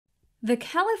The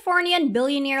Californian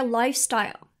billionaire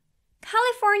lifestyle.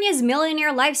 California's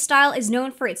millionaire lifestyle is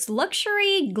known for its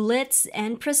luxury, glitz,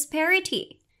 and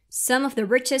prosperity. Some of the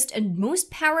richest and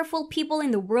most powerful people in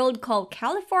the world call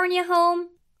California home,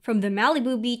 from the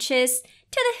Malibu beaches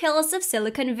to the hills of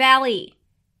Silicon Valley.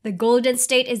 The Golden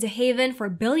State is a haven for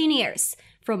billionaires,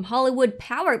 from Hollywood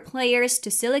power players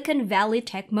to Silicon Valley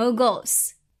tech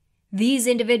moguls. These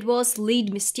individuals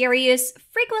lead mysterious,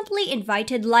 frequently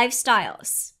invited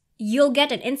lifestyles. You'll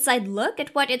get an inside look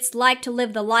at what it's like to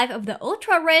live the life of the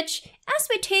ultra-rich as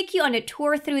we take you on a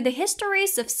tour through the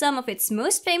histories of some of its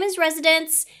most famous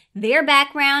residents, their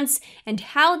backgrounds, and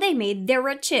how they made their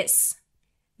riches.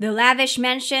 The lavish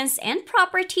mansions and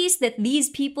properties that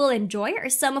these people enjoy are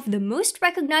some of the most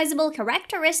recognizable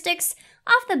characteristics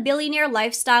of the billionaire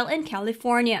lifestyle in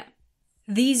California.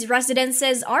 These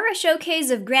residences are a showcase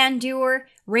of grandeur,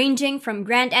 ranging from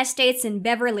grand estates in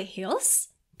Beverly Hills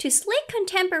to sleek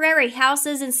contemporary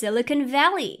houses in Silicon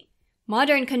Valley.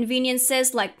 Modern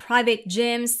conveniences like private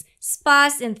gyms,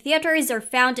 spas, and theaters are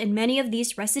found in many of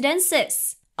these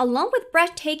residences, along with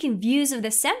breathtaking views of the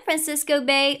San Francisco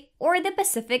Bay or the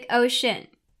Pacific Ocean.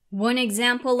 One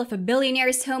example of a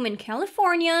billionaire's home in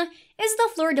California is the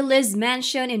Fleur de Lis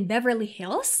mansion in Beverly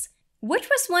Hills, which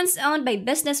was once owned by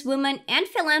businesswoman and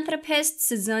philanthropist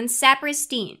Suzanne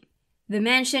Saperstein. The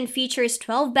mansion features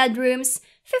 12 bedrooms,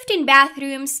 15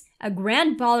 bathrooms, a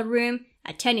grand ballroom,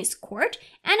 a tennis court,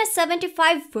 and a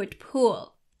 75-foot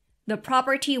pool. The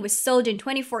property was sold in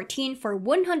 2014 for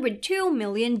 $102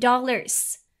 million.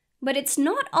 But it's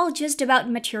not all just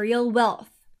about material wealth.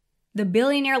 The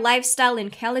billionaire lifestyle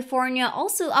in California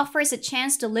also offers a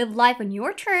chance to live life on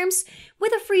your terms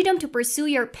with the freedom to pursue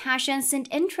your passions and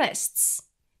interests.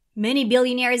 Many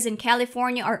billionaires in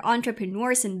California are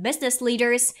entrepreneurs and business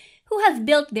leaders who have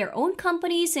built their own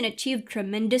companies and achieved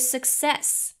tremendous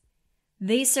success.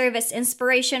 They serve as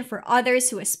inspiration for others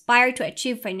who aspire to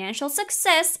achieve financial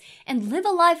success and live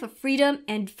a life of freedom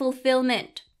and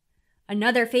fulfillment.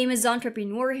 Another famous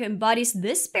entrepreneur who embodies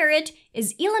this spirit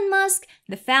is Elon Musk,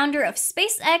 the founder of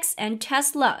SpaceX and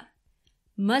Tesla.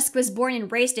 Musk was born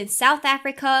and raised in South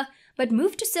Africa, but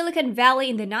moved to Silicon Valley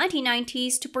in the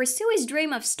 1990s to pursue his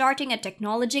dream of starting a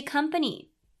technology company.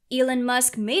 Elon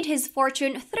Musk made his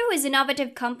fortune through his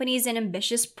innovative companies and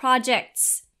ambitious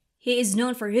projects. He is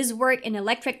known for his work in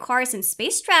electric cars and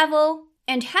space travel,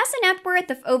 and has a net worth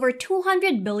of over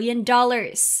 $200 billion.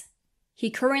 He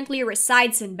currently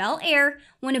resides in Bel Air,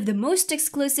 one of the most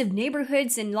exclusive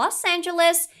neighborhoods in Los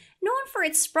Angeles, known for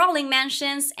its sprawling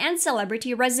mansions and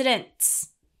celebrity residents.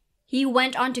 He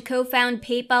went on to co-found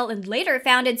PayPal and later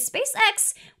founded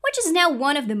SpaceX, which is now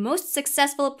one of the most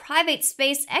successful private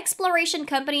space exploration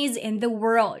companies in the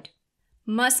world.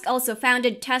 Musk also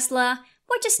founded Tesla,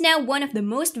 which is now one of the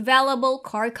most valuable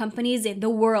car companies in the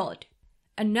world.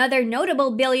 Another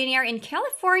notable billionaire in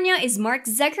California is Mark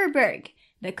Zuckerberg,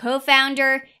 the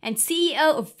co-founder and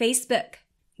CEO of Facebook.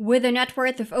 With a net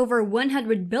worth of over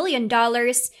 $100 billion,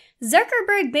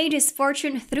 Zuckerberg made his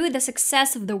fortune through the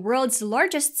success of the world's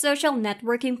largest social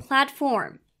networking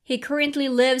platform. He currently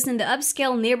lives in the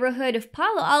upscale neighborhood of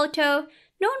Palo Alto,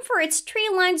 known for its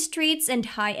tree-lined streets and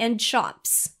high-end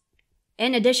shops.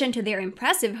 In addition to their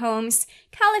impressive homes,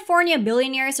 California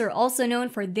billionaires are also known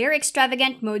for their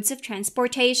extravagant modes of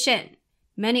transportation.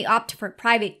 Many opt for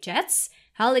private jets,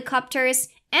 helicopters,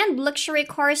 and luxury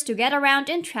cars to get around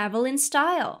and travel in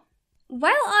style,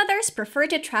 while others prefer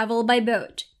to travel by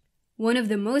boat. One of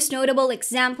the most notable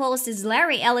examples is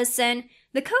Larry Ellison,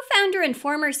 the co-founder and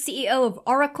former CEO of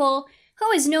Oracle,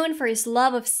 who is known for his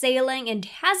love of sailing and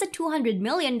has a $200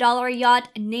 million yacht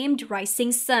named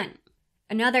Rising Sun.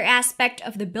 Another aspect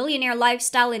of the billionaire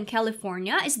lifestyle in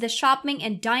California is the shopping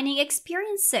and dining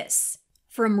experiences.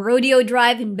 From Rodeo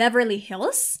Drive in Beverly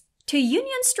Hills to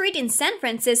Union Street in San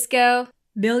Francisco,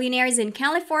 billionaires in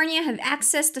California have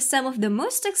access to some of the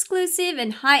most exclusive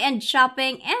and high-end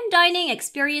shopping and dining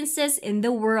experiences in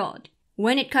the world.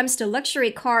 When it comes to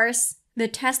luxury cars, the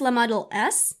Tesla Model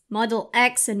S, Model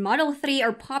X, and Model 3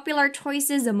 are popular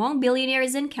choices among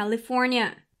billionaires in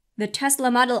California. The Tesla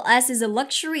Model S is a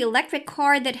luxury electric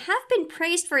car that have been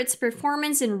praised for its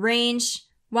performance and range,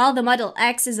 while the Model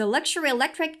X is a luxury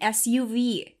electric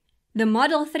SUV. The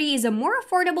Model 3 is a more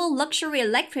affordable luxury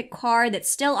electric car that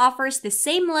still offers the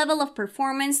same level of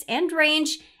performance and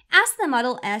range as the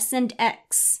Model S and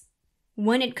X.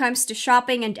 When it comes to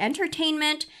shopping and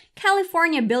entertainment,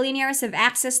 California billionaires have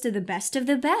access to the best of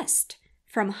the best.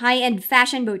 From high-end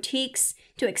fashion boutiques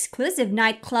to exclusive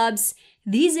nightclubs,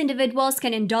 these individuals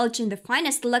can indulge in the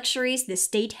finest luxuries the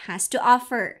state has to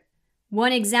offer.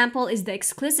 One example is the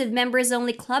exclusive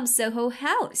members-only Club Soho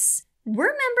House.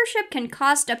 where membership can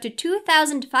cost up to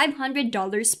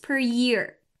 $2,500 per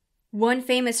year. One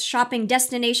famous shopping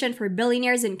destination for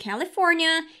billionaires in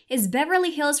California is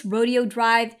Beverly Hills Rodeo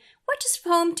Drive, which is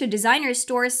home to designer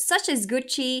stores such as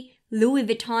Gucci, Louis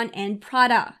Vuitton, and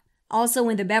Prada. Also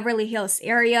in the Beverly Hills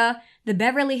area, the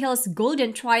Beverly Hills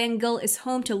Golden Triangle is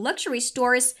home to luxury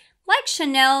stores like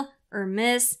Chanel,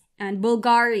 Hermes, and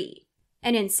Bulgari.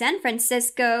 And in San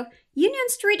Francisco, Union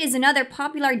Street is another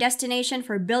popular destination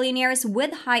for billionaires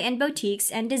with high-end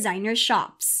boutiques and designer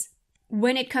shops.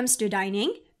 When it comes to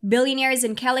dining, billionaires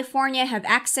in California have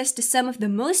access to some of the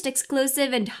most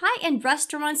exclusive and high-end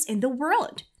restaurants in the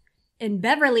world. In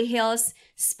Beverly Hills,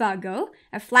 Spago,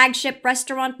 a flagship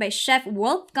restaurant by chef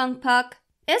Wolfgang Puck,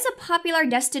 is a popular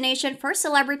destination for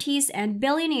celebrities and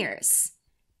billionaires.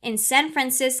 In San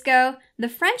Francisco, the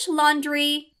French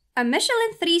Laundry, a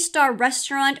Michelin 3-star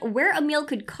restaurant where a meal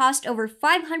could cost over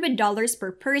 $500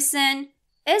 per person,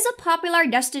 is a popular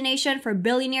destination for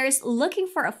billionaires looking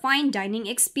for a fine dining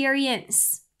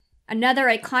experience. Another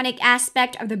iconic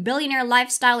aspect of the billionaire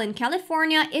lifestyle in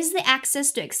California is the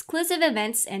access to exclusive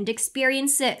events and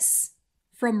experiences.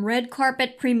 From red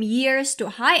carpet premieres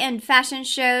to high-end fashion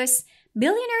shows,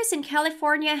 billionaires in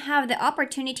California have the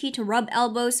opportunity to rub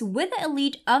elbows with the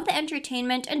elite of the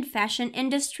entertainment and fashion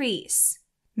industries.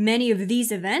 Many of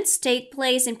these events take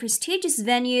place in prestigious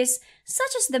venues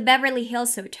such as the Beverly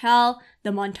Hills Hotel, the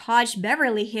Montage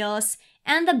Beverly Hills,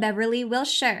 and the Beverly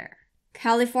Wilshire.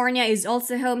 California is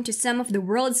also home to some of the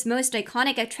world's most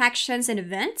iconic attractions and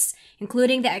events,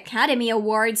 including the Academy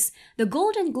Awards, the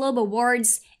Golden Globe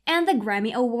Awards, and the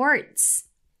Grammy Awards.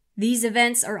 These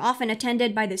events are often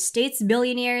attended by the state's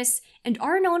billionaires and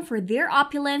are known for their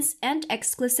opulence and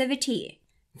exclusivity.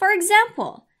 For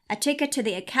example, a ticket to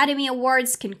the Academy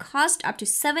Awards can cost up to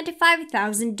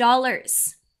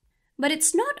 $75,000. But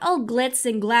it's not all glitz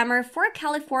and glamour for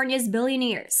California's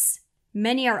billionaires.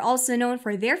 Many are also known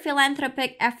for their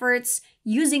philanthropic efforts,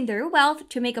 using their wealth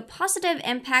to make a positive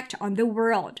impact on the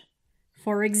world.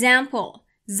 For example,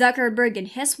 Zuckerberg and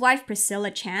his wife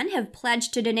Priscilla Chan have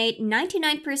pledged to donate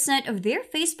 99% of their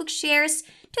Facebook shares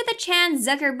to the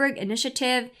Chan-Zuckerberg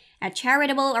Initiative, a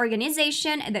charitable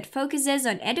organization that focuses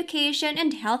on education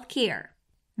and healthcare.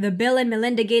 The Bill and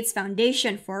Melinda Gates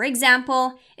Foundation, for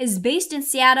example, is based in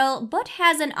Seattle but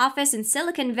has an office in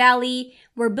Silicon Valley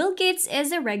where Bill Gates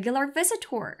is a regular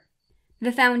visitor.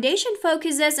 The foundation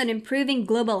focuses on improving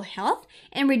global health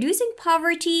and reducing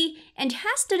poverty and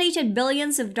has donated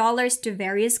billions of dollars to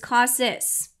various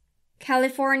causes.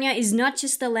 California is not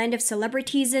just the land of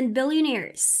celebrities and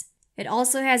billionaires. It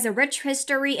also has a rich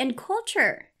history and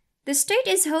culture. The state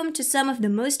is home to some of the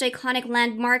most iconic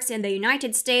landmarks in the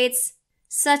United States,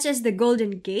 such as the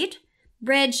Golden Gate,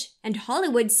 Bridge, and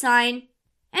Hollywood sign,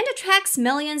 and attracts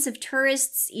millions of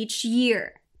tourists each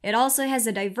year. It also has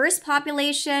a diverse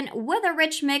population with a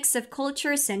rich mix of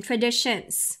cultures and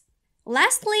traditions.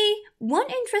 Lastly, one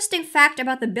interesting fact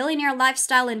about the billionaire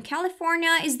lifestyle in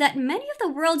California is that many of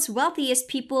the world's wealthiest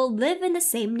people live in the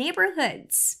same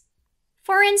neighborhoods.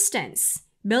 For instance,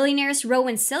 Billionaires Row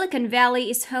in Silicon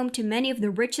Valley is home to many of the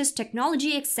richest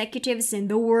technology executives in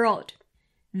the world.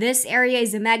 This area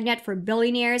is a magnet for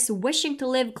billionaires wishing to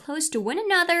live close to one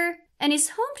another and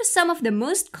is home to some of the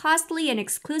most costly and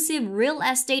exclusive real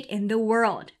estate in the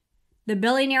world. The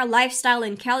billionaire lifestyle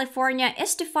in California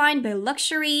is defined by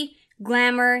luxury,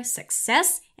 glamour,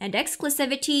 success, and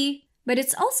exclusivity, but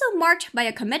it's also marked by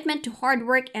a commitment to hard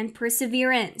work and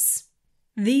perseverance.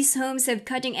 These homes have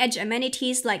cutting-edge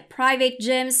amenities like private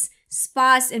gyms,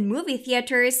 spas, and movie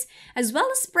theaters, as well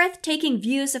as breathtaking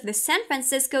views of the San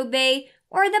Francisco Bay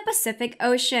or the Pacific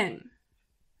Ocean.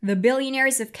 The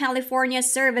billionaires of California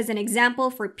serve as an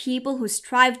example for people who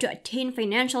strive to attain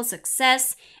financial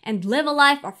success and live a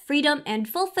life of freedom and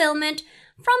fulfillment,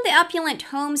 from the opulent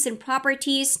homes and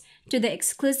properties to the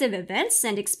exclusive events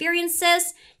and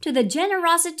experiences to the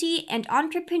generosity and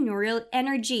entrepreneurial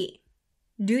energy.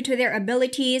 Due to their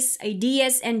abilities,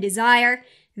 ideas, and desire,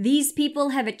 these people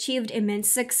have achieved immense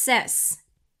success.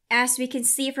 As we can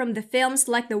see from the films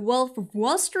like The Wolf of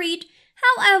Wall Street,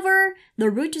 however, the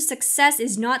route to success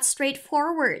is not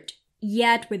straightforward.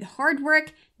 Yet, with hard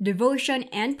work, devotion,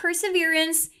 and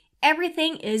perseverance,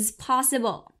 everything is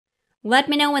possible. Let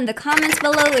me know in the comments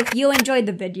below if you enjoyed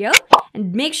the video,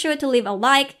 and make sure to leave a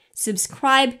like,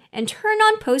 subscribe, and turn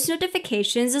on post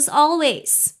notifications as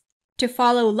always. To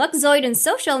follow Luxzoid on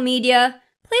social media,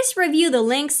 please review the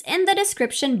links in the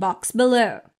description box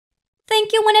below.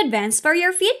 Thank you in advance for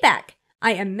your feedback.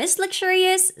 I am Miss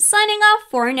Luxurious, signing off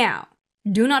for now.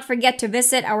 Do not forget to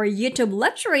visit our YouTube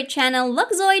luxury channel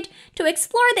Luxzoid to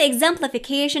explore the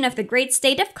exemplification of the great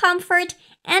state of comfort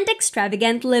and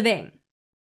extravagant living.